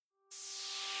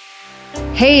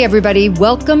Hey, everybody,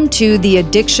 welcome to the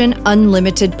Addiction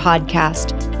Unlimited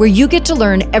podcast, where you get to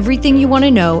learn everything you want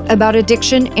to know about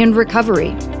addiction and recovery.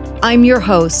 I'm your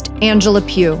host, Angela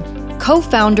Pugh,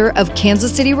 co-founder of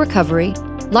Kansas City Recovery,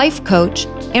 life coach,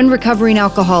 and recovering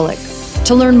alcoholic.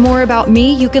 To learn more about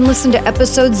me, you can listen to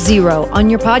episode 0 on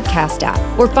your podcast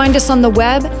app or find us on the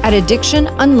web at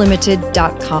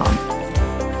addictionunlimited.com.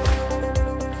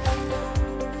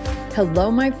 Hello,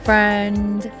 my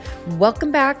friend.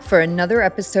 Welcome back for another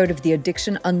episode of the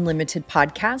Addiction Unlimited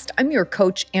podcast. I'm your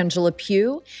coach, Angela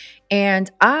Pugh, and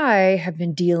I have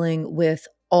been dealing with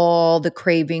all the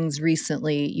cravings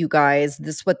recently, you guys.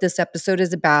 This is what this episode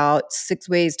is about, 6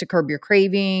 ways to curb your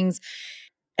cravings.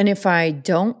 And if I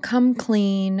don't come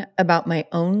clean about my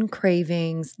own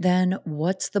cravings, then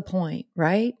what's the point,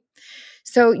 right?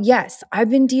 So yes,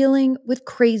 I've been dealing with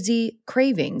crazy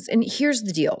cravings. And here's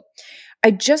the deal. I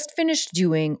just finished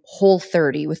doing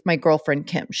Whole30 with my girlfriend,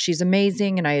 Kim. She's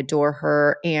amazing and I adore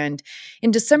her. And in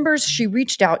December, she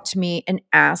reached out to me and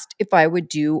asked if I would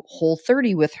do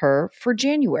Whole30 with her for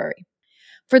January.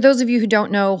 For those of you who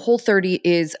don't know, Whole30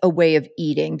 is a way of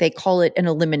eating. They call it an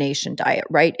elimination diet,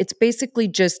 right? It's basically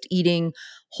just eating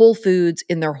whole foods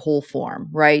in their whole form,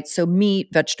 right? So meat,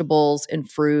 vegetables, and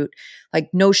fruit, like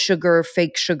no sugar,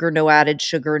 fake sugar, no added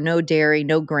sugar, no dairy,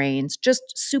 no grains, just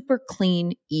super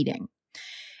clean eating.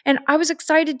 And I was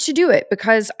excited to do it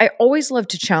because I always love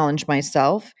to challenge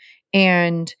myself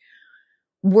and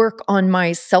work on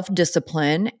my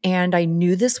self-discipline. And I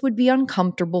knew this would be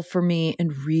uncomfortable for me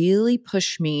and really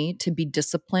push me to be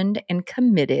disciplined and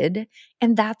committed.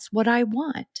 And that's what I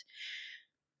want.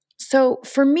 So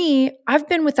for me, I've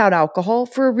been without alcohol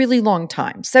for a really long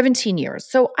time, 17 years.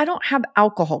 So I don't have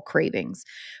alcohol cravings.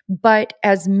 But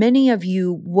as many of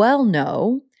you well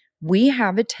know, we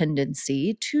have a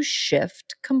tendency to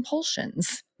shift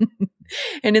compulsions.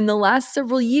 And in the last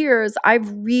several years,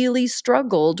 I've really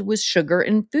struggled with sugar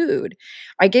in food.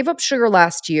 I gave up sugar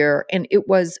last year, and it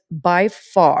was by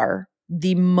far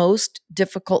the most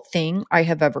difficult thing I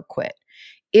have ever quit.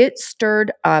 It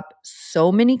stirred up so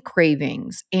many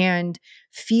cravings and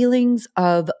feelings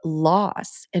of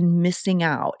loss and missing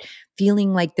out,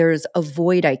 feeling like there's a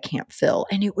void I can't fill.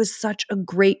 And it was such a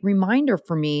great reminder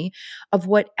for me of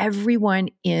what everyone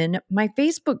in my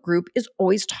Facebook group is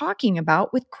always talking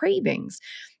about with cravings.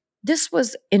 This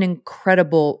was an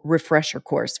incredible refresher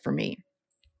course for me.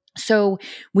 So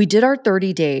we did our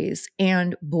 30 days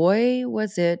and boy,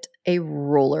 was it a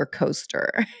roller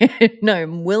coaster. And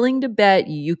I'm willing to bet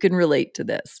you can relate to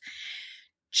this.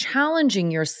 Challenging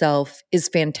yourself is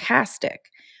fantastic,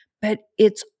 but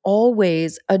it's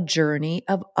always a journey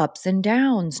of ups and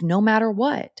downs, no matter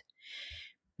what.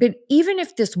 But even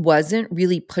if this wasn't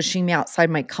really pushing me outside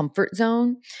my comfort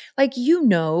zone,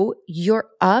 your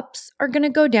ups are going to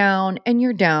go down and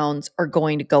your downs are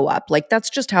going to go up. Like that's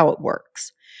just how it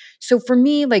works. So for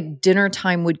me, like dinner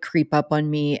time would creep up on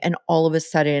me and all of a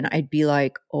sudden I'd be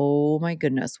like, oh my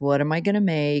goodness, what am I going to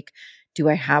make? Do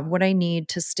I have what I need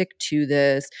to stick to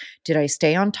this? Did I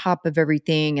stay on top of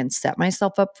everything and set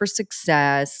myself up for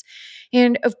success?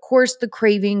 And of course, the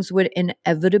cravings would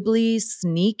inevitably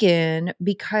sneak in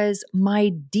because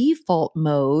my default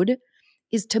mode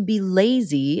is to be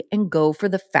lazy and go for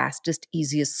the fastest,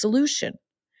 easiest solution.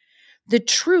 The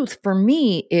truth for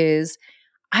me is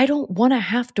I don't want to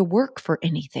have to work for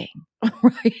anything,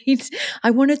 right?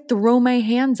 I want to throw my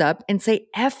hands up and say,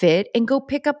 F it and go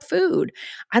pick up food.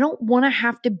 I don't want to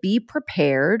have to be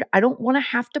prepared. I don't want to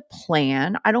have to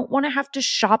plan. I don't want to have to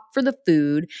shop for the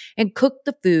food and cook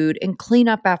the food and clean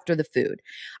up after the food.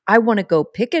 I want to go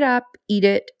pick it up, eat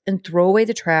it, and throw away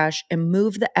the trash and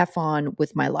move the F on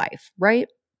with my life, right?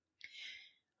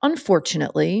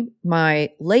 Unfortunately, my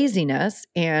laziness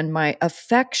and my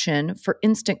affection for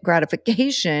instant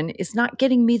gratification is not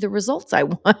getting me the results I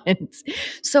want.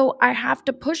 So I have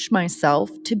to push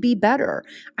myself to be better.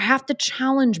 I have to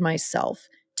challenge myself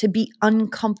to be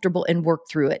uncomfortable and work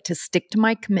through it, to stick to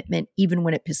my commitment even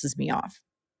when it pisses me off.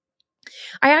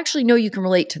 I actually know you can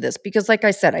relate to this because like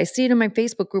I said, I see it in my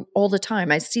Facebook group all the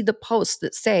time. I see the posts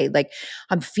that say like,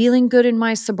 I'm feeling good in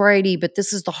my sobriety, but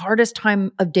this is the hardest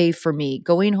time of day for me.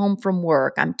 Going home from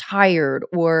work, I'm tired,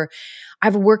 or I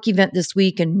have a work event this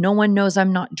week and no one knows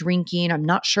I'm not drinking. I'm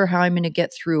not sure how I'm going to get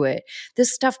through it.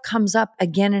 This stuff comes up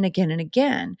again and again and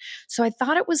again. So I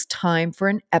thought it was time for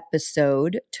an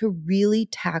episode to really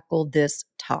tackle this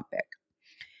topic.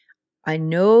 I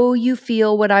know you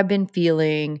feel what I've been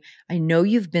feeling. I know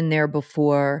you've been there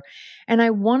before. And I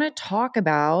want to talk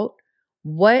about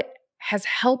what has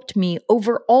helped me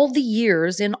over all the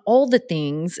years and all the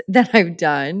things that I've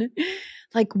done.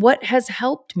 Like what has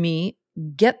helped me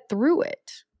get through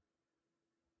it.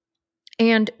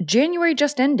 And January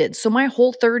just ended. So my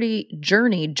Whole30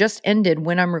 journey just ended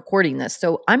when I'm recording this.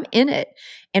 So I'm in it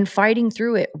and fighting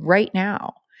through it right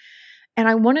now. And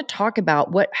I want to talk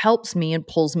about what helps me and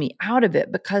pulls me out of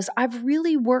it because I've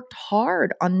really worked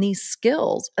hard on these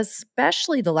skills,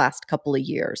 especially the last couple of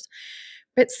years.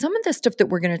 But some of the stuff that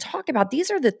we're going to talk about, these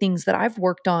are the things that I've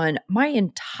worked on my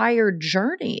entire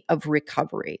journey of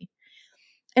recovery.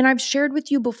 And I've shared with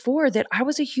you before that I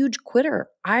was a huge quitter.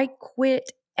 I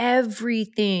quit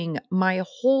everything my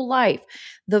whole life.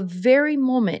 The very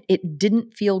moment it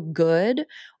didn't feel good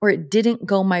or it didn't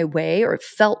go my way or it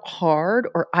felt hard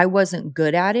or I wasn't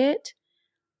good at it,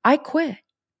 I quit.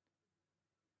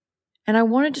 And I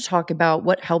wanted to talk about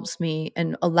what helps me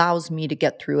and allows me to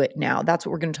get through it now. That's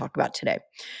what we're going to talk about today.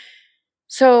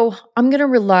 So, I'm going to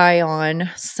rely on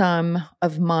some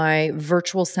of my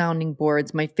virtual sounding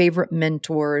boards, my favorite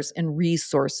mentors and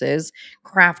resources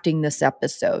crafting this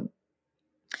episode.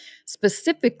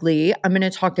 Specifically, I'm going to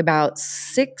talk about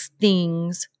 6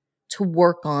 things to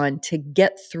work on to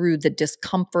get through the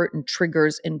discomfort and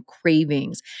triggers and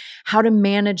cravings, how to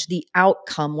manage the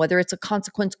outcome, whether it's a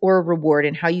consequence or a reward,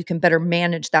 and how you can better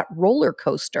manage that roller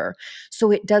coaster so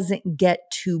it doesn't get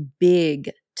too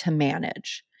big to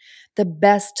manage. The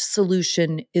best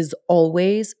solution is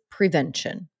always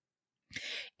prevention.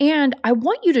 And I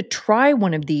want you to try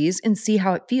one of these and see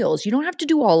how it feels. You don't have to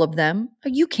do all of them.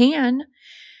 You can.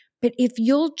 But if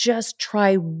you'll just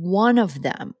try one of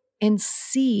them and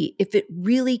see if it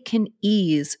really can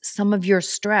ease some of your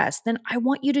stress, then I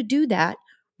want you to do that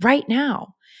right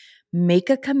now. Make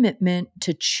a commitment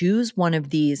to choose one of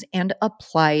these and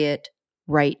apply it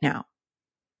right now.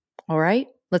 All right,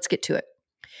 let's get to it.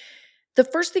 The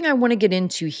first thing I want to get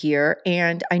into here,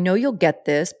 and I know you'll get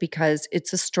this because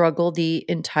it's a struggle the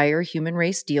entire human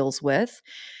race deals with.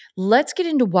 Let's get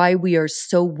into why we are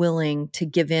so willing to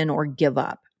give in or give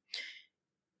up.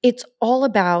 It's all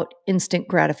about instant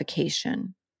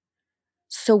gratification.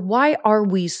 So why are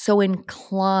we so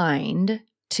inclined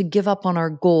to give up on our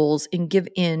goals and give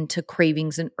in to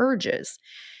cravings and urges?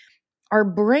 Our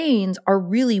brains are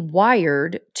really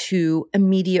wired to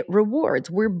immediate rewards.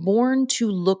 We're born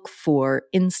to look for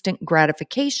instant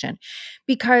gratification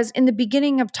because in the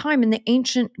beginning of time, in the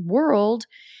ancient world,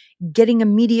 getting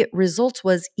immediate results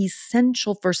was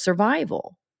essential for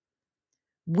survival.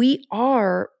 We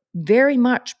are very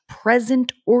much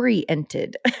present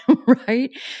oriented,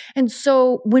 right? And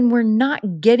so when we're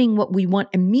not getting what we want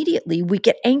immediately, we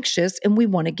get anxious and we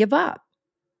want to give up.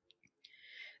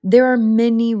 There are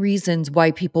many reasons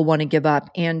why people want to give up,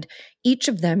 and each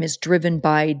of them is driven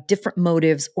by different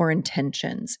motives or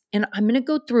intentions. And I'm going to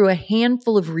go through a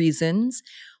handful of reasons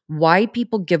why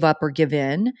people give up or give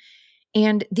in.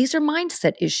 And these are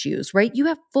mindset issues, right? You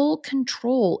have full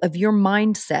control of your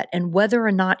mindset and whether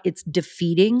or not it's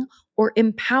defeating or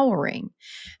empowering.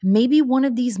 Maybe one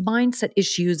of these mindset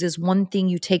issues is one thing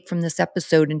you take from this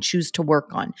episode and choose to work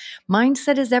on.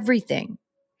 Mindset is everything.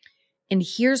 And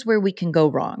here's where we can go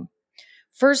wrong.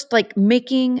 First, like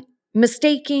mistaking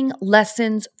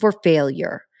lessons for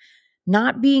failure,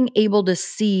 not being able to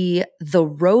see the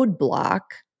roadblock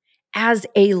as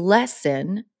a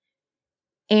lesson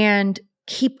and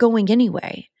keep going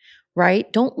anyway,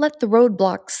 right? Don't let the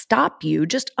roadblock stop you.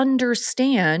 Just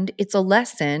understand it's a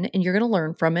lesson and you're going to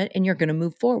learn from it and you're going to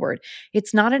move forward.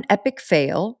 It's not an epic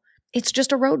fail. It's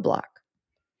just a roadblock.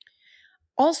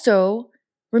 Also,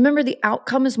 remember the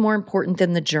outcome is more important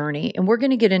than the journey. And we're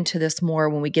going to get into this more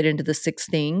when we get into the 6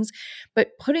 things, but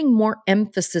putting more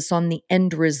emphasis on the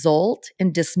end result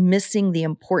and dismissing the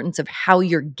importance of how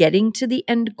you're getting to the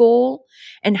end goal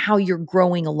and how you're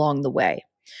growing along the way.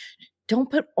 Don't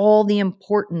put all the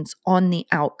importance on the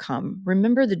outcome.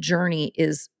 Remember, the journey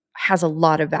has a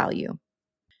lot of value.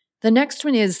 The next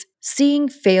one is seeing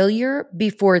failure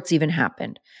before it's even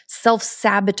happened,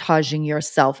 self-sabotaging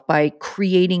yourself by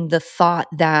creating the thought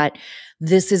that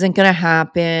this isn't going to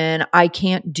happen, I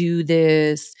can't do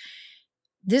this.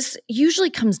 This usually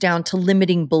comes down to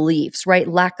limiting beliefs, right?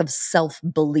 Lack of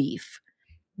self-belief.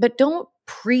 But don't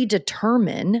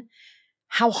predetermine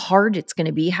how hard it's going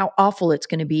to be, how awful it's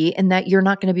going to be, and that you're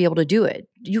not going to be able to do it.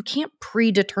 You can't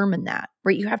predetermine that,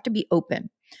 right? You have to be open.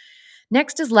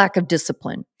 Next is lack of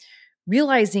discipline.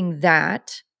 Realizing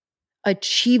that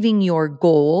achieving your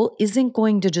goal isn't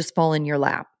going to just fall in your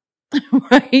lap,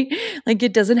 right? Like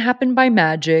it doesn't happen by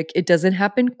magic. It doesn't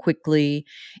happen quickly.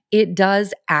 It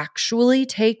does actually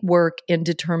take work and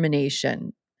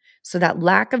determination. So that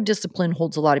lack of discipline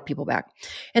holds a lot of people back.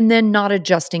 And then not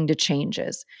adjusting to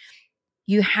changes.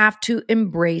 You have to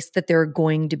embrace that there are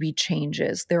going to be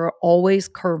changes. There are always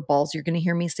curveballs. You're going to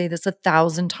hear me say this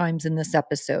 1,000 times in this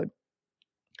episode.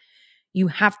 You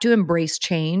have to embrace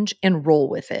change and roll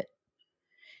with it.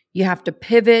 You have to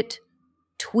pivot,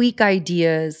 tweak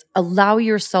ideas, allow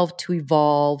yourself to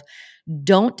evolve.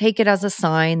 Don't take it as a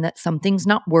sign that something's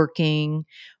not working,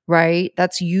 right?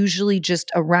 That's usually just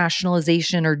a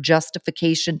rationalization or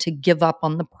justification to give up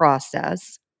on the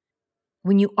process.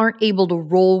 When you aren't able to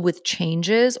roll with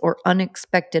changes or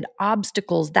unexpected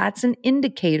obstacles, that's an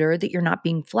indicator that you're not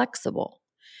being flexible.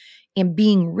 And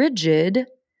being rigid,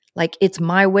 like it's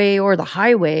my way or the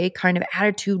highway kind of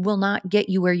attitude, will not get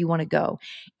you where you want to go.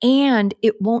 And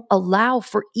it won't allow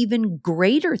for even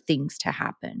greater things to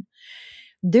happen.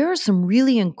 There are some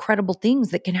really incredible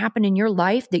things that can happen in your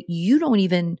life that you don't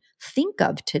even think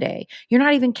of today. You're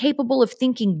not even capable of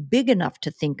thinking big enough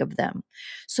to think of them.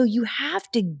 So you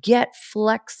have to get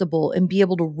flexible and be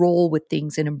able to roll with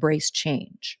things and embrace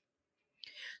change.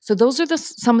 So those are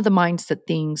some of the mindset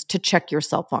things to check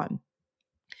yourself on.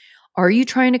 Are you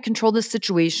trying to control the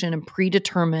situation and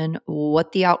predetermine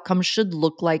what the outcome should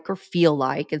look like or feel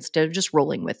like instead of just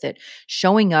rolling with it?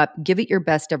 Showing up, give it your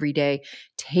best every day,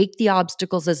 take the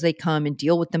obstacles as they come and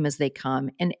deal with them as they come,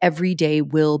 and every day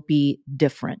will be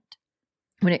different.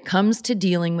 When it comes to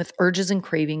dealing with urges and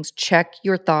cravings, check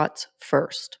your thoughts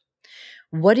first.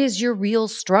 What is your real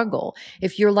struggle?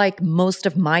 If you're like most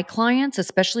of my clients,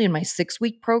 especially in my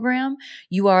 6-week program,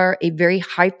 you are a very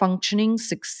high functioning,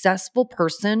 successful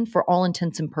person for all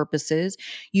intents and purposes.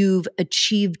 You've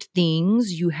achieved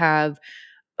things. You have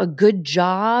a good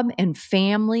job and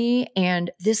family.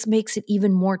 And this makes it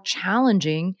even more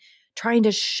challenging trying to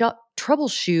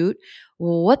troubleshoot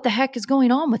what the heck is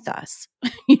going on with us.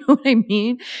 You know what I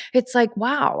mean? It's like,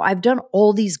 wow, I've done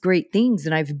all these great things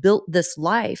and I've built this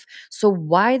life. So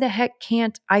why the heck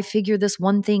can't I figure this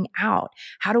one thing out?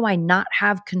 How do I not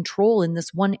have control in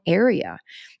this one area?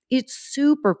 It's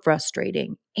super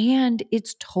frustrating and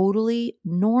it's totally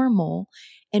normal,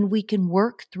 and we can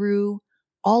work through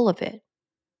all of it.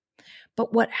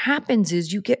 But what happens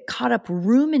is you get caught up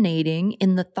ruminating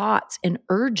in the thoughts and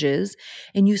urges,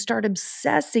 and you start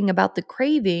obsessing about the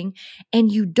craving, and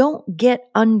you don't get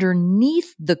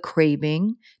underneath the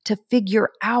craving to figure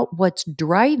out what's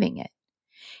driving it.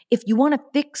 If you want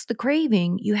to fix the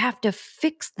craving, you have to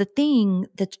fix the thing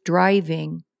that's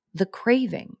driving the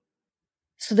craving.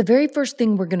 So the very first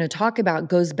thing we're going to talk about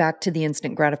goes back to the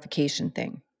instant gratification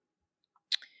thing.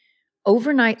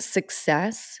 Overnight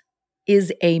success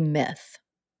is a myth.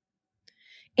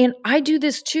 And I do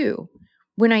this too.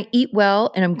 When I eat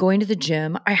well and I'm going to the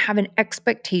gym, I have an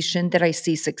expectation that I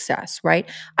see success, right?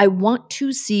 I want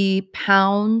to see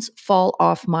pounds fall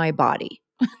off my body.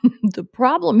 The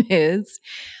problem is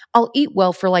I'll eat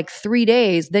well for like 3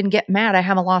 days, then get mad I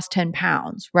haven't lost 10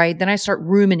 pounds, right? Then I start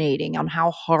ruminating on how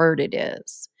hard it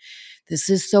is. This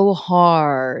is so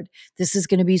hard. This is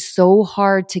going to be so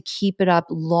hard to keep it up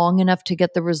long enough to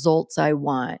get the results I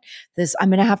want. I'm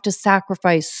going to have to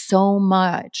sacrifice so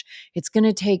much. It's going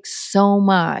to take so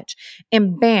much.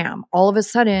 And bam, all of a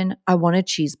sudden, I want a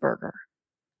cheeseburger.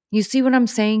 You see what I'm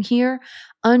saying here?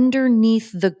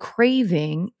 Underneath the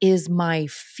craving is my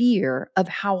fear of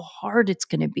how hard it's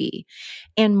going to be,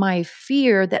 and my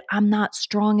fear that I'm not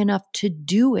strong enough to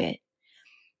do it.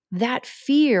 That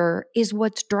fear is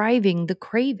what's driving the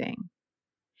craving.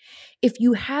 If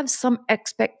you have some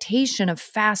expectation of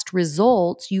fast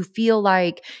results, you feel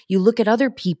like you look at other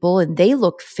people and they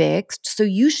look fixed, so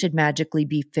you should magically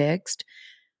be fixed,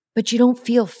 but you don't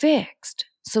feel fixed,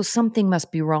 so something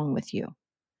must be wrong with you.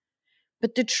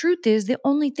 But the truth is, the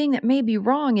only thing that may be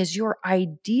wrong is your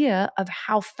idea of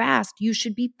how fast you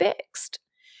should be fixed.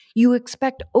 You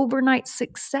expect overnight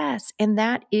success, and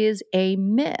that is a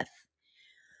myth.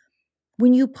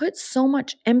 When you put so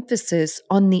much emphasis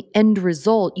on the end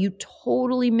result, you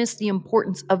totally miss the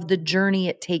importance of the journey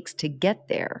it takes to get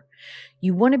there.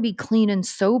 You want to be clean and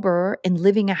sober and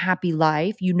living a happy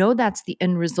life. You know that's the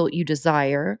end result you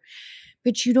desire,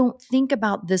 but you don't think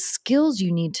about the skills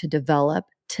you need to develop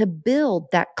to build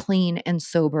that clean and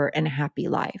sober and happy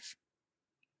life.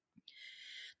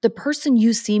 The person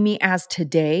you see me as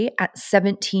today at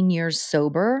 17 years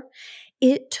sober,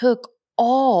 it took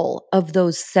all of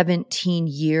those 17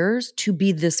 years to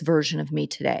be this version of me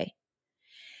today.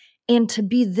 And to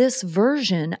be this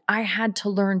version, I had to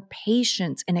learn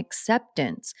patience and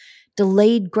acceptance,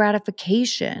 delayed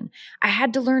gratification. I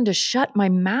had to learn to shut my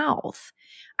mouth.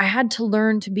 I had to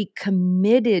learn to be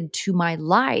committed to my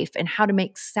life and how to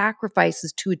make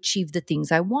sacrifices to achieve the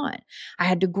things I want. I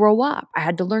had to grow up. I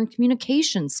had to learn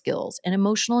communication skills and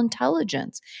emotional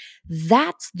intelligence.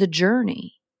 That's the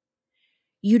journey.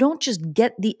 You don't just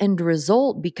get the end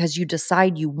result because you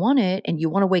decide you want it and you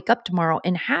want to wake up tomorrow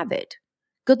and have it.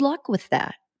 Good luck with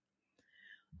that.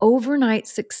 Overnight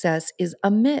success is a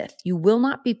myth. You will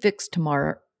not be fixed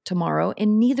tomorrow,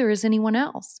 and neither is anyone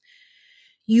else.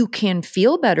 You can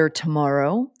feel better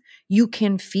tomorrow. You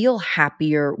can feel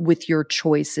happier with your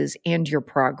choices and your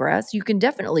progress. You can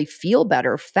definitely feel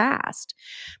better fast,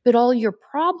 but all your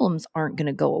problems aren't going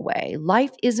to go away.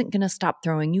 Life isn't going to stop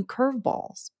throwing you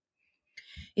curveballs.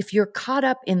 If you're caught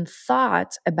up in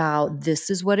thoughts about this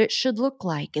is what it should look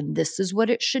like, and this is what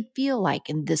it should feel like,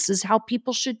 and this is how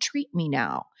people should treat me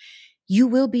now, you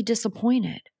will be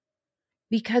disappointed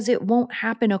because it won't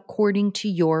happen according to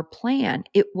your plan.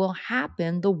 It will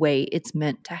happen the way it's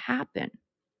meant to happen.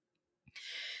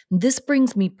 This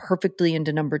brings me perfectly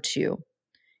into number 2.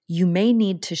 You may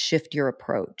need to shift your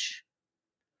approach.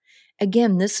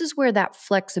 Again, this is where that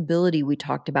flexibility we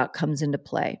talked about comes into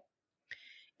play.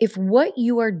 If what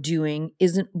you are doing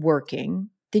isn't working,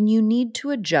 then you need to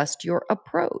adjust your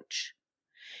approach.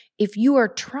 If you are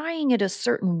trying it a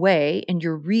certain way and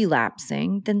you're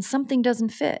relapsing, then something doesn't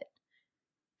fit.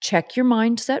 Check your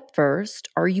mindset first.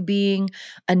 Are you being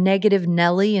a negative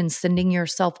Nelly and sending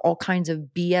yourself all kinds of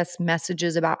BS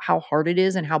messages about how hard it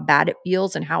is and how bad it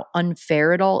feels and how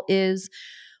unfair it all is?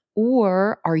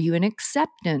 Or are you in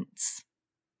acceptance?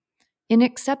 In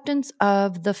acceptance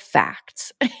of the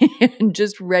facts and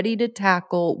just ready to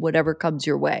tackle whatever comes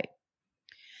your way.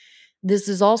 This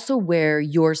is also where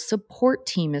your support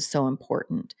team is so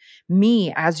important.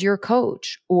 Me as your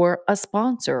coach or a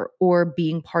sponsor or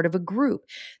being part of a group.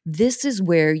 This is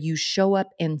where you show up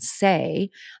and say,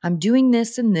 I'm doing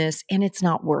this and this, and it's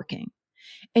not working.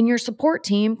 And your support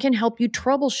team can help you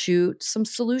troubleshoot some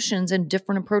solutions and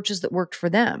different approaches that worked for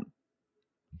them.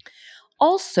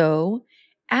 Also,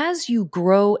 as you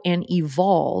grow and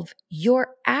evolve,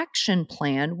 your action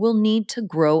plan will need to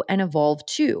grow and evolve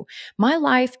too. My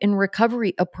life and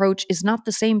recovery approach is not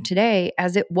the same today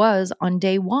as it was on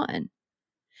day 1.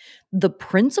 The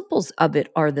principles of it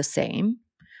are the same,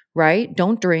 right?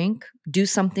 Don't drink, do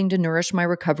something to nourish my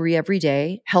recovery every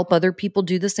day, help other people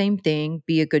do the same thing,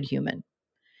 be a good human.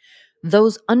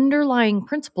 Those underlying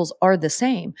principles are the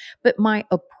same, but my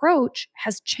approach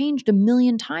has changed a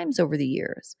million times over the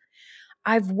years.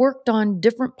 I've worked on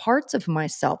different parts of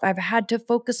myself. I've had to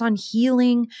focus on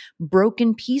healing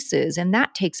broken pieces, and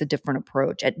that takes a different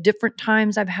approach. At different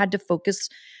times, I've had to focus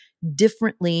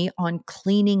differently on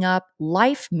cleaning up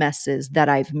life messes that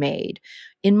I've made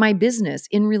in my business,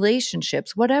 in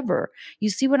relationships, whatever.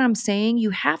 You see what I'm saying? You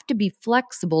have to be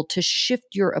flexible to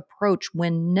shift your approach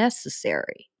when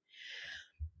necessary.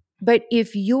 But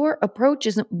if your approach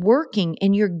isn't working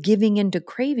and you're giving into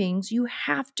cravings, you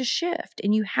have to shift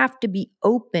and you have to be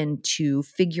open to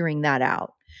figuring that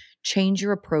out. Change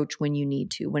your approach when you need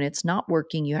to. When it's not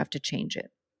working, you have to change it.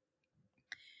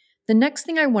 The next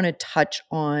thing I want to touch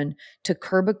on to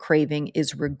curb a craving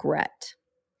is regret.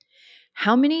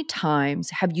 How many times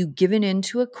have you given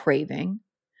into a craving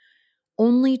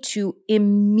only to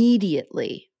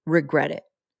immediately regret it?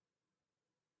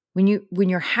 When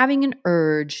you're having an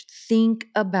urge, think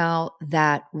about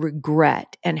that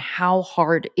regret and how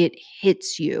hard it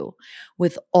hits you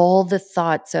with all the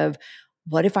thoughts of,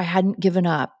 what if I hadn't given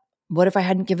up? What if I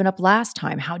hadn't given up last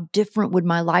time? How different would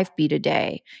my life be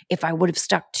today if I would have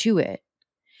stuck to it?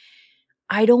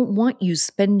 I don't want you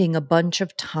spending a bunch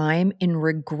of time in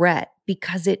regret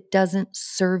because it doesn't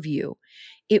serve you.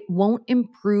 It won't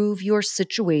improve your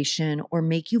situation or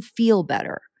make you feel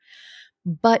better.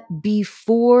 But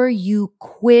before you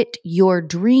quit your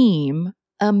dream,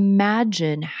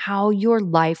 imagine how your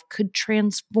life could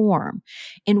transform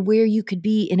and where you could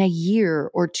be in a year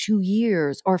or 2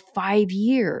 years or 5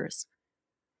 years.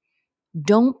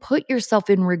 Don't put yourself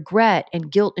in regret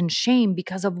and guilt and shame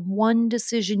because of one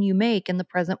decision you make in the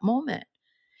present moment.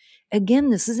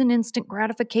 Again, this is an instant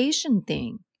gratification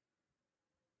thing.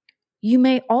 You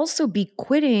may also be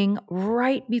quitting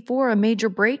right before a major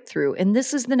breakthrough. And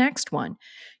this is the next one.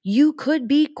 You could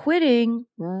be quitting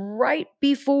right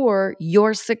before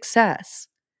your success.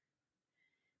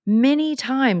 Many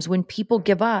times when people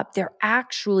give up, they're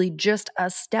actually just a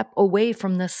step away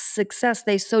from the success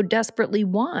they so desperately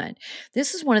want.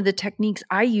 This is one of the techniques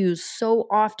I use so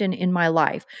often in my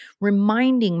life,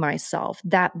 reminding myself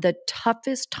that the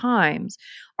toughest times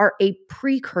are a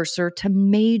precursor to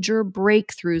major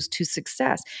breakthroughs to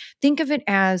success. Think of it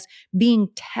as being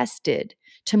tested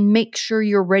to make sure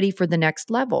you're ready for the next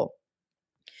level.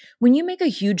 When you make a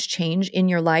huge change in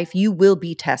your life, you will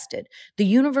be tested. The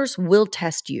universe will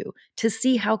test you to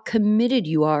see how committed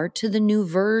you are to the new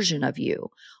version of you,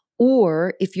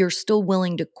 or if you're still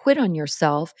willing to quit on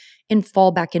yourself and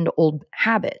fall back into old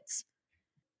habits.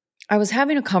 I was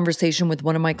having a conversation with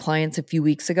one of my clients a few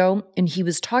weeks ago, and he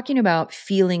was talking about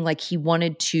feeling like he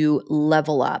wanted to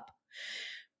level up,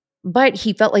 but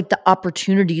he felt like the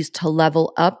opportunities to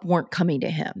level up weren't coming to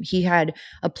him. He had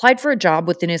applied for a job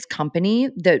within his company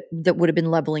that would have been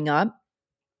leveling up,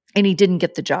 and he didn't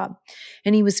get the job.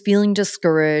 And he was feeling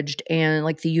discouraged and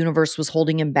like the universe was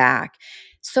holding him back.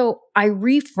 So I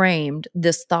reframed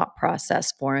this thought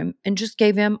process for him and just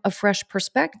gave him a fresh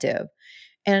perspective.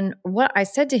 And what I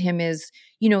said to him is,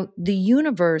 the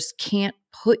universe can't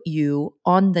put you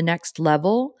on the next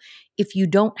level if you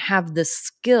don't have the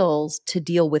skills to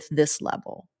deal with this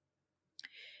level.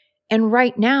 And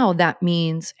right now, that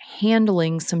means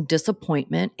handling some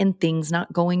disappointment and things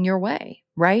not going your way,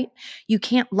 right? You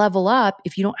can't level up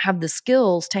if you don't have the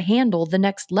skills to handle the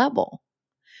next level.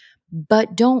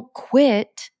 But don't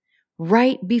quit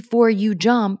right before you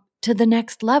jump to the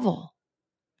next level.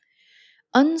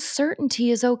 Uncertainty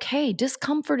is okay.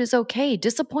 Discomfort is okay.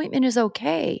 Disappointment is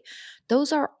okay.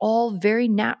 Those are all very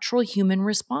natural human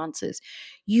responses.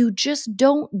 You just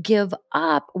don't give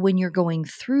up when you're going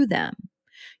through them.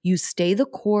 You stay the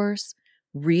course,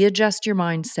 readjust your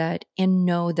mindset, and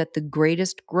know that the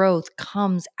greatest growth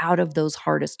comes out of those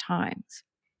hardest times.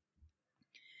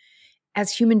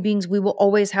 As human beings, we will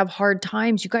always have hard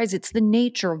times. You guys, it's the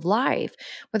nature of life,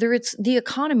 whether it's the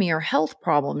economy or health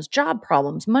problems, job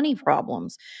problems, money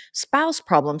problems, spouse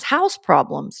problems, house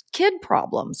problems, kid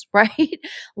problems, right?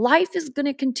 Life is going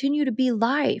to continue to be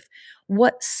life.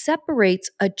 What separates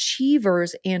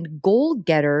achievers and goal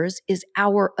getters is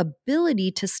our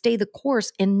ability to stay the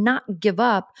course and not give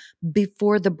up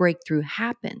before the breakthrough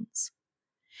happens.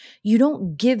 You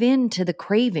don't give in to the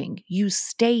craving. You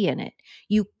stay in it.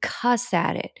 You cuss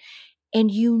at it. And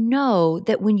you know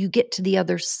that when you get to the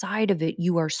other side of it,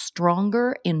 you are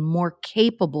stronger and more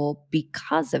capable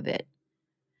because of it.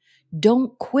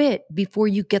 Don't quit before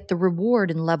you get the reward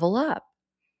and level up.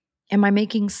 Am I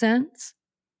making sense?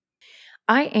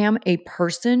 I am a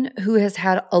person who has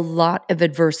had a lot of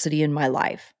adversity in my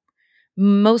life.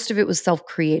 Most of it was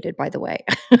self-created, by the way.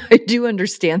 I do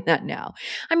understand that now.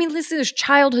 I mean, listen, there's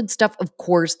childhood stuff, of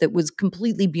course, that was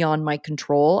completely beyond my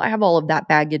control. I have all of that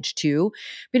baggage too.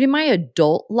 But in my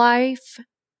adult life,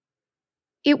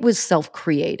 it was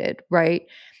self-created, right?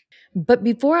 But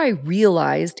before I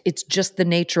realized it's just the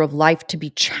nature of life to be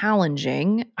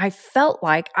challenging, I felt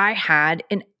like I had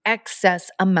an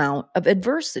excess amount of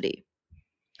adversity.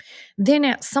 Then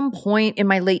at some point in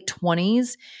my late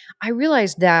 20s, I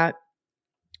realized that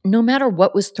no matter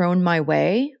what was thrown my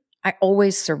way, I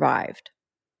always survived.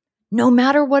 No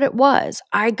matter what it was,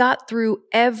 I got through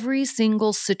every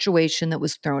single situation that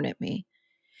was thrown at me.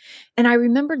 And I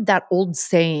remembered that old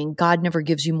saying, God never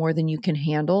gives you more than you can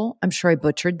handle. I'm sure I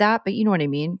butchered that, but you know what I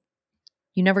mean.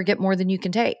 You never get more than you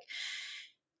can take.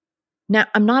 Now,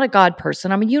 I'm not a God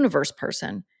person, I'm a universe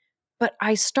person. But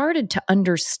I started to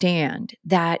understand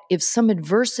that if some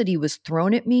adversity was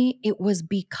thrown at me, it was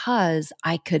because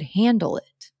I could handle it.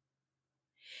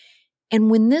 And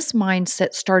when this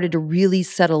mindset started to really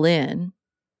settle in,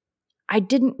 I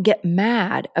didn't get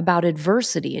mad about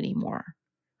adversity anymore.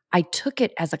 I took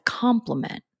it as a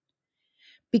compliment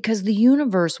because the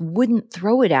universe wouldn't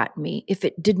throw it at me if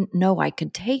it didn't know I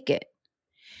could take it.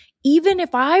 Even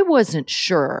if I wasn't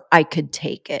sure I could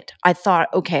take it, I thought,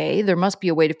 okay, there must be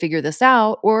a way to figure this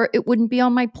out or it wouldn't be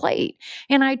on my plate.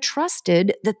 And I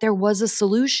trusted that there was a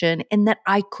solution and that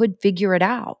I could figure it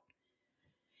out.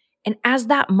 And as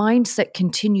that mindset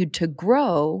continued to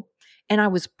grow, and I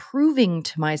was proving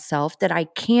to myself that I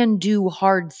can do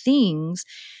hard things,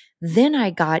 then I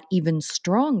got even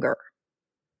stronger.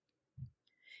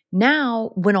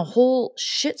 Now, when a whole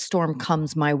shitstorm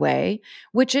comes my way,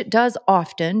 which it does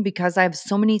often because I have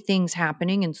so many things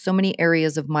happening in so many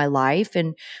areas of my life,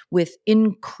 and with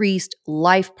increased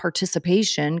life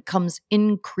participation comes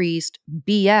increased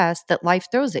BS that life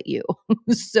throws at you.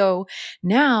 So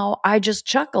now I just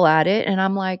chuckle at it and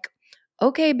I'm like,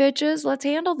 okay, bitches, let's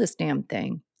handle this damn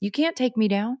thing. You can't take me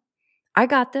down. I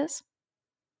got this.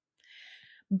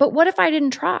 But what if I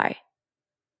didn't try?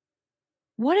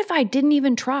 What if I didn't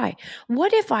even try?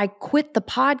 What if I quit the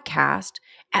podcast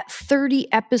at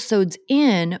 30 episodes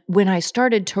in when I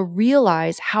started to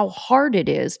realize how hard it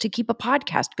is to keep a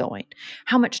podcast going,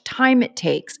 how much time it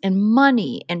takes and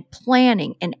money and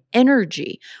planning and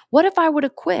energy? What if I would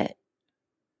have quit?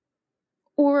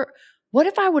 Or what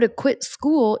if I would have quit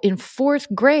school in fourth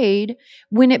grade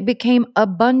when it became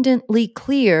abundantly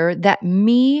clear that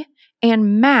me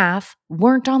and math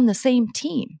weren't on the same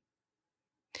team?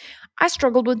 I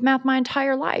struggled with math my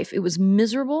entire life. It was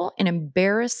miserable and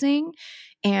embarrassing,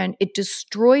 and it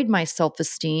destroyed my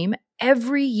self-esteem.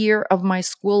 every year of my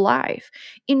school life,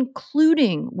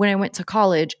 including when I went to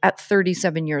college at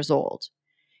 37 years old.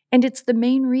 And it's the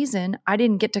main reason I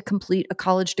didn't get to complete a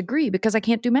college degree because I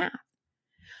can't do math.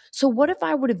 So what if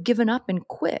I would have given up and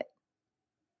quit?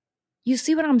 You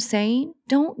see what I'm saying?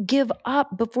 Don't give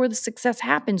up before the success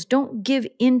happens. Don't give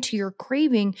in to your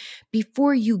craving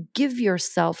before you give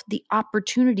yourself the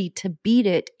opportunity to beat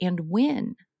it and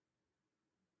win.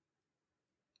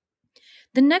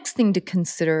 The next thing to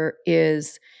consider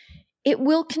is it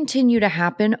will continue to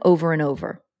happen over and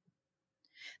over.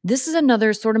 This is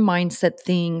another sort of mindset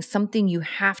thing, something you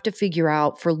have to figure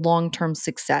out for long-term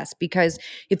success, because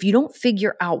if you don't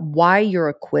figure out why you're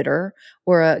a quitter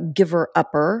or a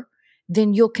giver-upper,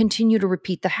 then you'll continue to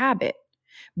repeat the habit.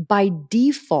 By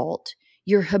default,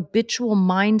 your habitual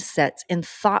mindsets and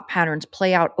thought patterns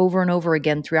play out over and over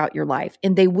again throughout your life,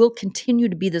 and they will continue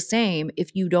to be the same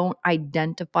if you don't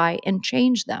identify and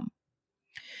change them.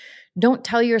 Don't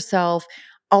tell yourself,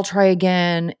 I'll try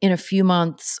again in a few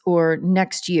months or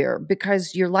next year,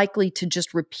 because you're likely to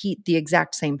just repeat the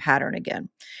exact same pattern again.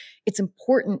 It's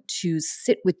important to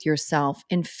sit with yourself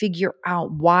and figure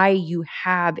out why you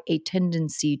have a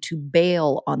tendency to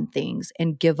bail on things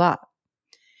and give up.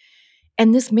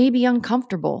 And this may be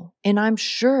uncomfortable, and I'm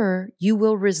sure you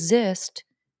will resist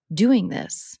doing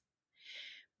this.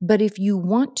 But if you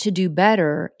want to do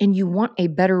better and you want a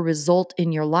better result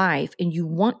in your life and you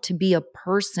want to be a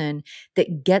person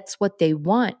that gets what they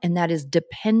want and that is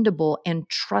dependable and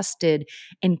trusted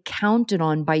and counted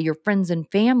on by your friends and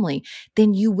family,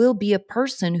 then you will be a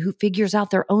person who figures out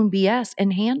their own BS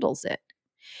and handles it.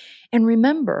 And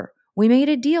remember, we made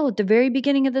a deal at the very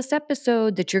beginning of this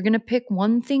episode that you're going to pick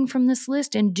one thing from this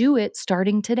list and do it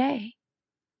starting today.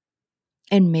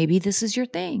 And maybe this is your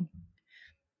thing.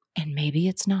 And maybe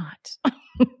it's not.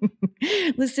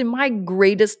 Listen, my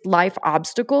greatest life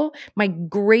obstacle, my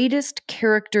greatest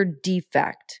character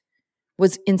defect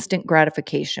was instant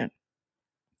gratification.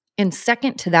 And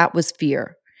second to that was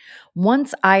fear.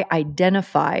 Once I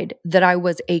identified that I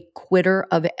was a quitter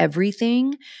of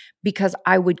everything because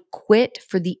I would quit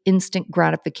for the instant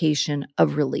gratification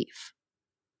of relief.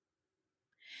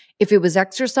 If it was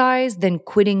exercise, then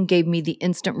quitting gave me the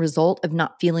instant result of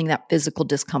not feeling that physical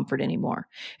discomfort anymore.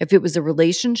 If it was a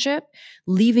relationship,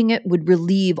 leaving it would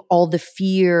relieve all the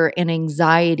fear and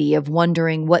anxiety of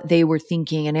wondering what they were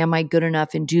thinking and am I good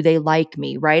enough and do they like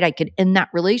me, right? I could end that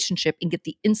relationship and get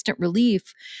the instant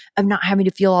relief of not having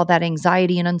to feel all that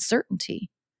anxiety and uncertainty.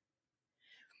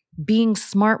 Being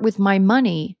smart with my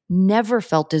money never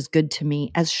felt as good to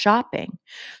me as shopping.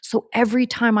 So every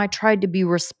time I tried to be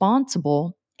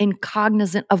responsible and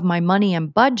cognizant of my money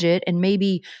and budget and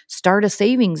maybe start a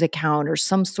savings account or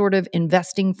some sort of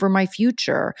investing for my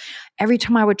future, every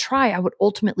time I would try, I would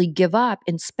ultimately give up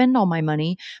and spend all my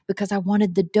money because I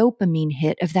wanted the dopamine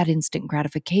hit of that instant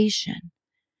gratification.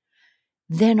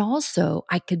 Then also,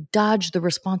 I could dodge the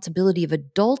responsibility of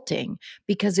adulting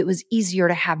because it was easier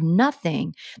to have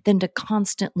nothing than to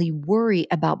constantly worry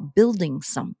about building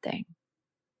something.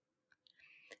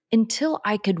 Until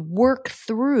I could work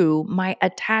through my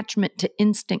attachment to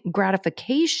instant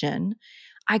gratification,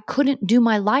 I couldn't do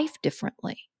my life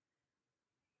differently.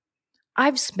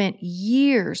 I've spent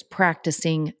years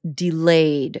practicing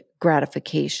delayed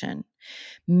gratification,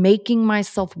 making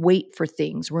myself wait for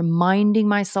things, reminding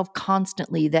myself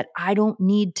constantly that I don't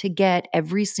need to get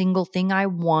every single thing I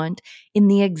want in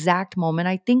the exact moment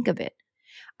I think of it.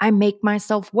 I make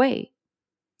myself wait.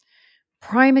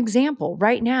 Prime example,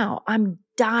 right now, I'm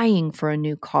dying for a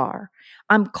new car.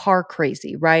 I'm car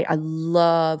crazy, right? I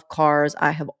love cars.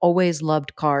 I have always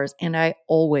loved cars and I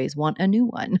always want a new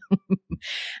one. And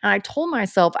I told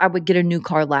myself I would get a new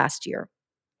car last year.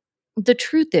 The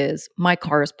truth is, my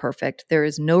car is perfect. There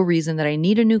is no reason that I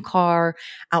need a new car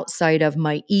outside of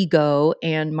my ego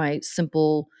and my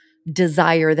simple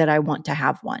desire that I want to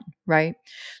have one, right?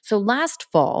 So last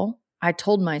fall, I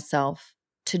told myself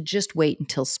to just wait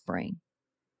until spring.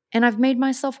 And I've made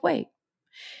myself wait.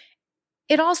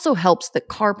 It also helps that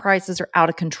car prices are out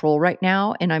of control right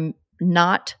now, and I'm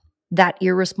not that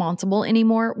irresponsible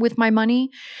anymore with my money.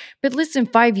 But listen,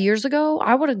 5 years ago,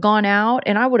 I would have gone out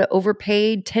and I would have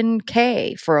overpaid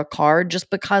 $10,000 for a car just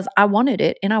because I wanted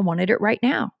it and I wanted it right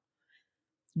now.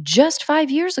 Just 5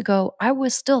 years ago, I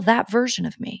was still that version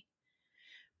of me.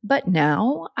 But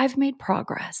now I've made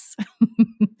progress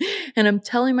and I'm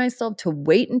telling myself to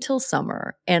wait until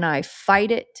summer, and I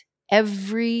fight it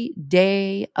every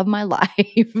day of my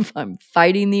life. I'm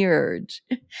fighting the urge.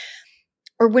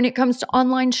 Or when it comes to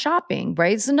online shopping,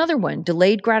 right? It's another one,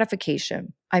 delayed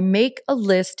gratification. I make a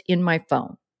list in my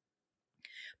phone,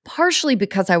 partially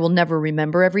because I will never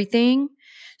remember everything.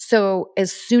 So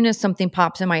as soon as something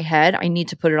pops in my head, I need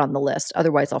to put it on the list.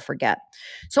 Otherwise, I'll forget.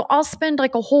 So I'll spend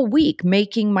like a whole week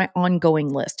making my ongoing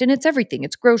list. And it's everything.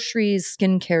 It's groceries,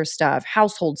 skincare stuff,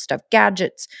 household stuff,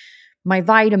 gadgets, my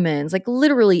vitamins, like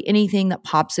literally anything that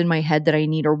pops in my head that I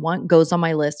need or want goes on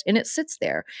my list and it sits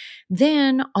there.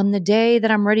 Then on the day that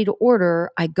I'm ready to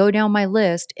order, I go down my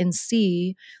list and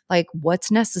see like what's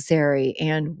necessary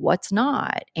and what's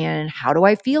not and how do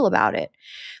I feel about it.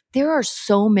 There are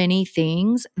so many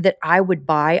things that I would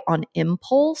buy on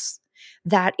impulse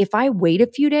that if I wait a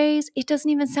few days, it doesn't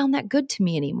even sound that good to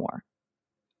me anymore.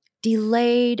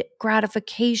 Delayed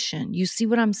gratification. You see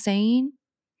what I'm saying?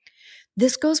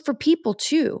 This goes for people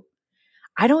too.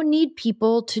 I don't need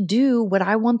people to do what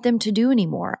I want them to do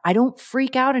anymore. I don't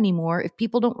freak out anymore if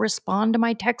people don't respond to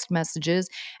my text messages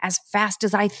as fast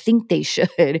as I think they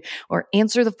should or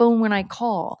answer the phone when I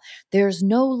call. There's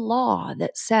no law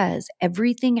that says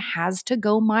everything has to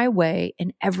go my way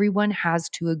and everyone has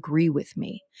to agree with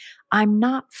me. I'm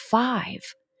not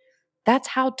 5. That's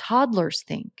how toddlers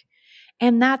think.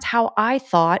 And that's how I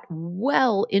thought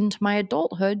well into my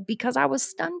adulthood because I was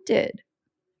stunted.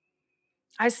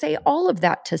 I say all of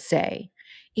that to say,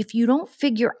 if you don't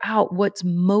figure out what's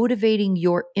motivating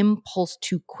your impulse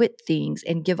to quit things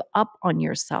and give up on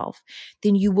yourself,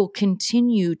 then you will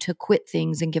continue to quit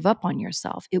things and give up on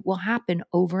yourself. It will happen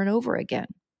over and over again.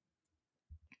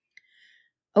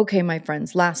 Okay, my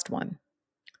friends, last one.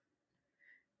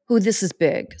 Ooh, this is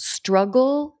big.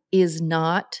 Struggle is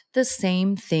not the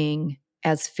same thing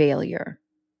as failure.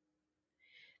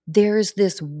 There's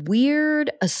this weird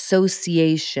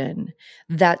association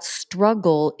that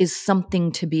struggle is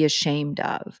something to be ashamed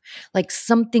of. Like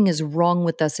something is wrong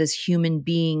with us as human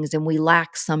beings and we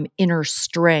lack some inner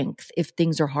strength if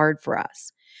things are hard for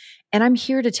us. And I'm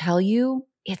here to tell you,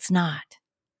 it's not.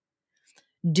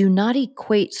 Do not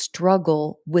equate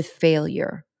struggle with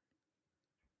failure.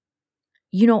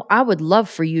 You know, I would love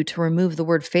for you to remove the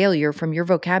word failure from your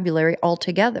vocabulary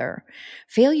altogether.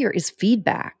 Failure is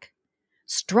feedback.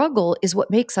 Struggle is what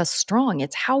makes us strong.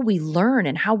 It's how we learn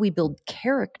and how we build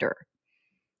character.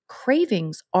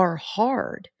 Cravings are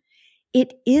hard.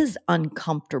 It is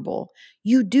uncomfortable.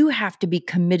 You do have to be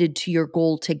committed to your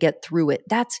goal to get through it.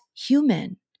 That's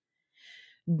human.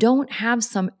 Don't have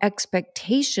some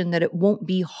expectation that it won't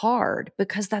be hard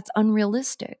because that's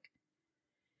unrealistic.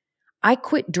 I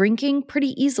quit drinking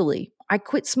pretty easily. I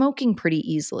quit smoking pretty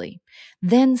easily.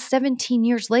 Then 17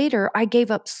 years later, I gave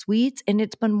up sweets and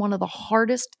it's been one of the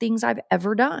hardest things I've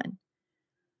ever done.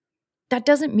 That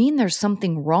doesn't mean there's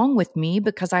something wrong with me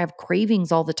because I have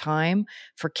cravings all the time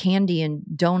for candy and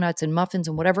donuts and muffins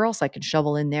and whatever else I can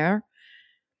shovel in there.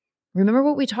 Remember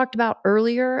what we talked about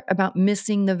earlier about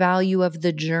missing the value of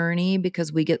the journey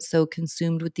because we get so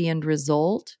consumed with the end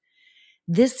result?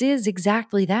 This is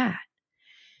exactly that.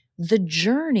 The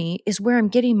journey is where I'm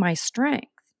getting my strength.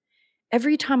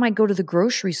 Every time I go to the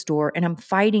grocery store and I'm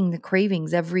fighting the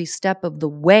cravings every step of the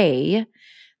way,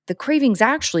 the cravings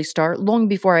actually start long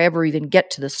before I ever even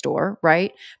get to the store,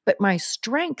 right? But my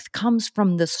strength comes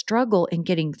from the struggle and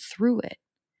getting through it.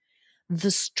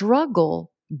 The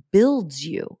struggle builds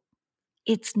you.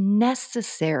 It's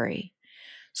necessary.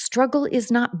 Struggle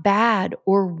is not bad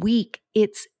or weak.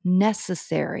 It's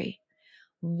necessary.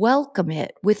 Welcome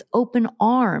it with open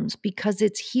arms because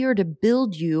it's here to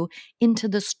build you into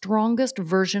the strongest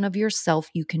version of yourself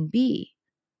you can be.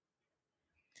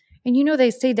 And you know,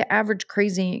 they say the average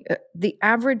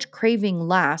craving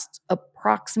lasts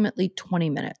approximately 20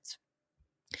 minutes.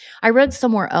 I read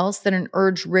somewhere else that an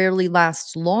urge rarely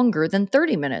lasts longer than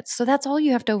 30 minutes. So that's all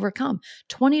you have to overcome.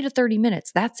 20 to 30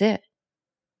 minutes. That's it.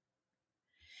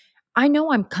 I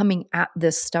know I'm coming at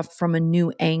this stuff from a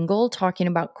new angle, talking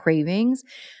about cravings,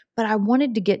 but I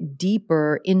wanted to get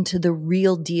deeper into the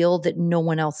real deal that no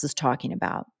one else is talking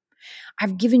about.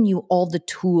 I've given you all the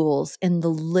tools and the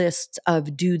lists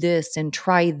of do this and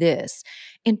try this.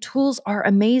 And tools are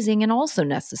amazing and also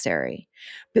necessary.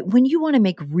 But when you want to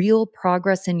make real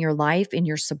progress in your life, in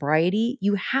your sobriety,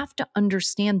 you have to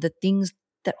understand the things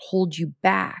that hold you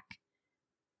back.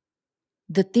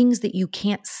 The things that you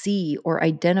can't see or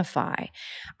identify.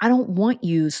 I don't want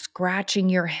you scratching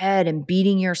your head and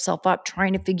beating yourself up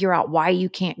trying to figure out why you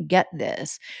can't get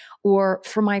this. Or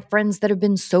for my friends that have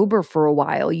been sober for a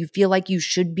while, you feel like you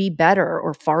should be better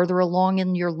or farther along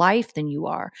in your life than you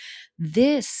are.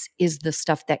 This is the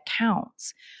stuff that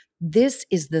counts. This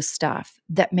is the stuff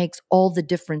that makes all the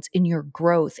difference in your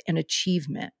growth and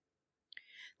achievement.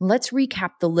 Let's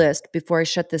recap the list before I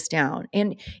shut this down.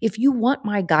 And if you want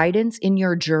my guidance in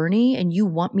your journey and you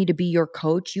want me to be your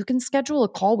coach, you can schedule a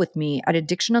call with me at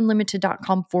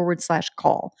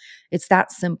addictionunlimited.com/call. It's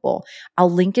that simple.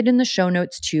 I'll link it in the show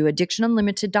notes too,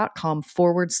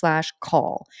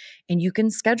 addictionunlimited.com/call. And you can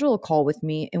schedule a call with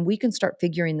me and we can start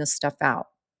figuring this stuff out.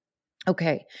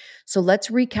 Okay, so let's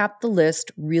recap the list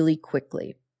really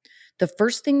quickly. The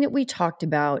first thing that we talked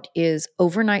about is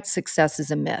overnight success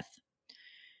is a myth.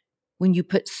 When you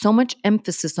put so much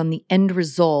emphasis on the end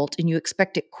result and you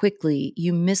expect it quickly,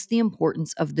 you miss the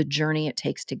importance of the journey it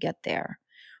takes to get there,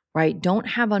 right? Don't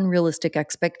have unrealistic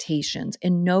expectations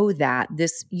and know that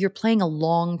you're playing a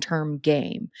long-term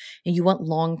game and you want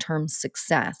long-term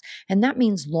success. And that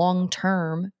means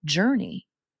long-term journey.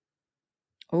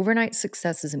 Overnight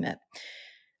success is a myth.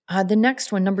 The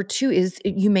next one, number 2, is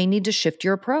you may need to shift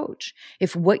your approach.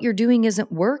 If what you're doing isn't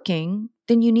working,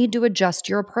 then you need to adjust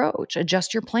your approach,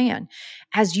 adjust your plan.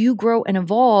 As you grow and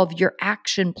evolve, your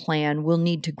action plan will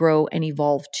need to grow and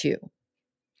evolve too.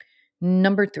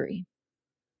 Number 3,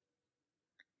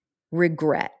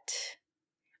 regret.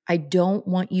 I don't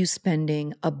want you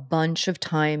spending a bunch of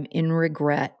time in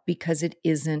regret because it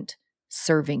isn't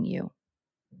serving you.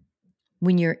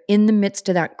 When you're in the midst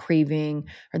of that craving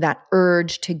or that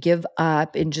urge to give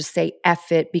up and just say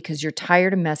F it because you're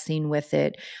tired of messing with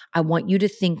it, I want you to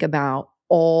think about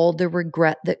all the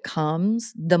regret that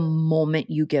comes the moment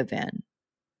you give in.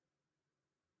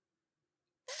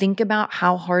 Think about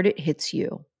how hard it hits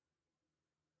you.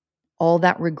 All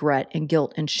that regret and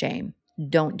guilt and shame.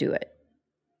 Don't do it.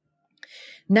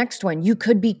 Next one, you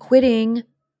could be quitting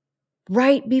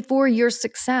right before your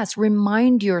success.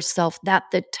 Remind yourself that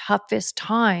the toughest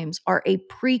times are a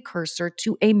precursor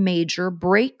to a major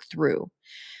breakthrough.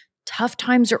 Tough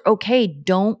times are okay.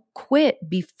 Don't quit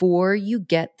before you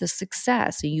get the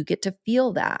success and you get to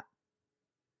feel that.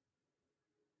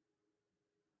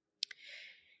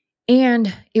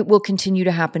 And it will continue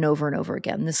to happen over and over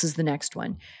again. This is the next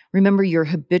one. Remember, your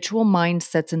habitual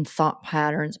mindsets and thought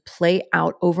patterns play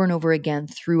out over and over again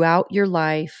throughout your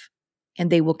life, and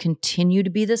they will continue to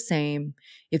be the same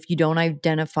if you don't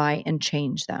identify and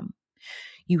change them.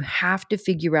 You have to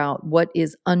figure out what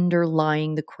is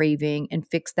underlying the craving and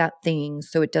fix that thing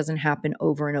so it doesn't happen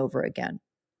over and over again.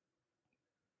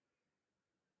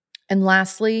 And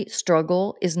lastly,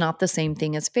 struggle is not the same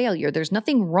thing as failure. There's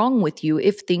nothing wrong with you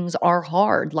if things are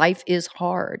hard. Life is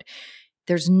hard.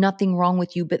 There's nothing wrong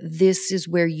with you, but this is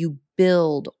where you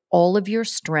build all of your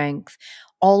strength,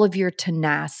 all of your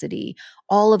tenacity,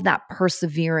 all of that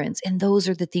perseverance. And those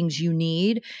are the things you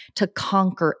need to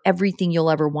conquer everything you'll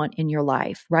ever want in your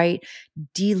life, right?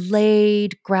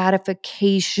 Delayed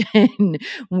gratification,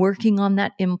 working on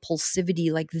that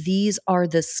impulsivity. Like, these are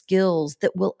the skills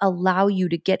that will allow you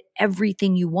to get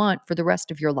everything you want for the rest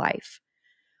of your life.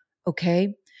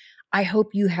 Okay? I hope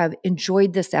you have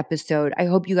enjoyed this episode. I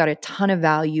hope you got a ton of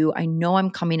value. I know I'm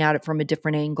coming at it from a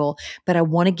different angle, but I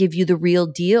want to give you the real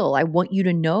deal. I want you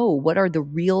to know what are the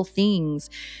real things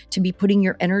to be putting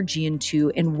your energy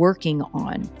into and working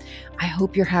on. I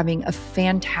hope you're having a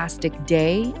fantastic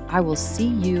day. I will see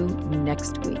you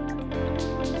next week.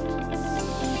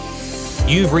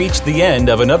 You've reached the end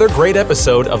of another great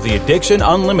episode of the Addiction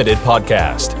Unlimited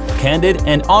podcast. Candid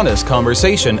and honest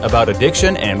conversation about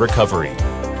addiction and recovery.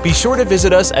 Be sure to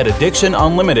visit us at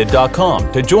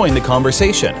addictionunlimited.com to join the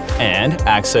conversation and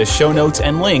access show notes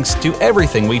and links to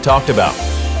everything we talked about.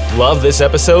 Love this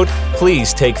episode?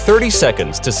 Please take 30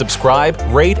 seconds to subscribe,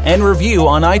 rate, and review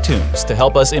on iTunes to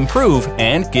help us improve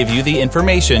and give you the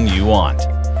information you want.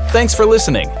 Thanks for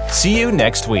listening. See you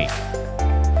next week.